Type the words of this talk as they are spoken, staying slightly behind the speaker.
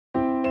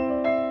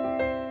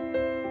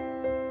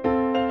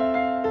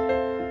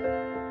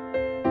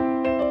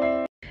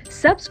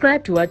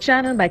Subscribe to our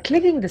channel by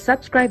clicking the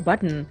subscribe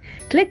button.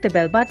 Click the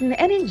bell button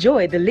and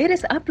enjoy the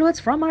latest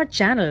uploads from our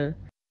channel.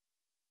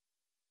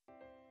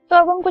 तो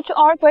अब हम कुछ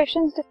और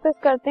questions discuss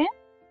करते हैं.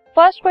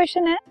 First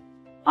question है,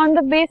 on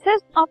the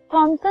basis of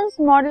Thomson's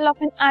model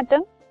of an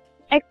atom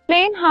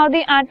explain how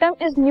the atom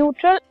is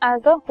neutral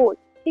as a whole.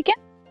 ठीक है,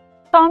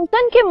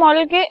 थॉमसन के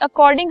मॉडल के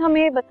अकॉर्डिंग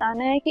हमें ये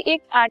बताना है कि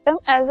एक atom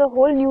as a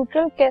whole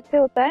neutral कैसे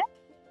होता है.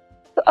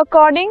 तो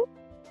according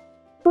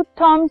to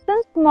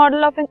Thomson's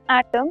model of an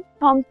atom,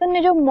 Thompson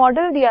ने जो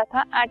मॉडल दिया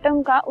था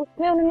एटम का,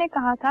 उसमें उन्होंने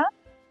कहा था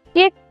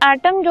कि एक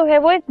एटम जो है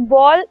वो एक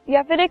बॉल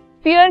या फिर एक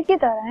स्फीयर की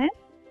तरह है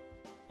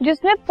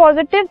जिसमें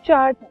पॉजिटिव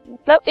चार्ज है,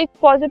 मतलब एक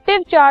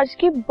पॉजिटिव चार्ज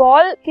की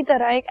बॉल की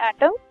तरह एक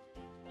एटम,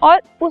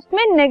 और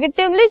उसमें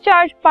नेगेटिवली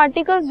चार्ज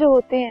पार्टिकल्स जो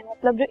होते हैं,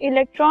 मतलब जो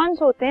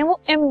इलेक्ट्रॉन्स होते हैं, वो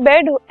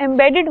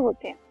एम्बेडेड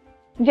होते हैं.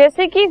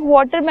 जैसे कि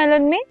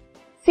वाटरमेलन में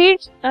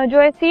सीड्स जो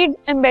है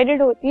सीड्स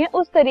एम्बेडेड होती हैं,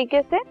 उस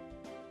तरीके से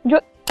जो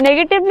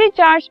नेगेटिवली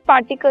चार्ज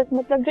पार्टिकल्स,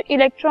 मतलब जो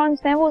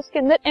इलेक्ट्रॉन्स हैं, वो उसके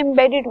अंदर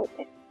एम्बेडेड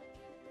होते हैं.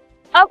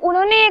 अब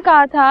उन्होंने ये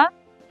कहा था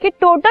कि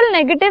टोटल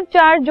नेगेटिव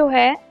चार्ज जो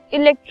है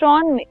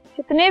इलेक्ट्रॉन में,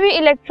 जितने भी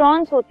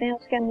इलेक्ट्रॉन्स होते हैं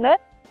उसके अंदर,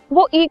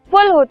 वो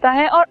इक्वल होता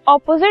है और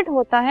ऑपोजिट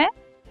होता है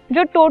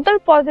जो टोटल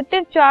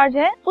पॉजिटिव चार्ज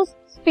है उस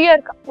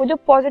स्फीयर का. वो जो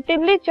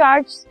पॉजिटिवली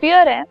चार्ज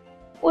स्फीयर है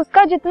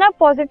उसका जितना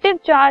पॉजिटिव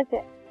चार्ज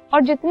है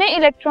और जितने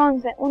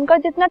इलेक्ट्रॉन्स हैं उनका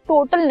जितना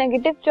टोटल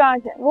नेगेटिव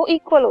चार्ज है वो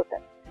इक्वल होता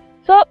है.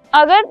 सो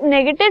अगर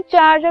नेगेटिव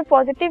चार्ज और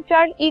पॉजिटिव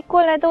चार्ज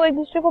इक्वल है तो वो एक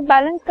दूसरे को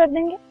बैलेंस कर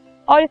देंगे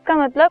और इसका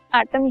मतलब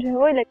एटम जो है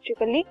वो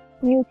इलेक्ट्रिकली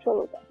न्यूट्रल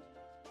होता है.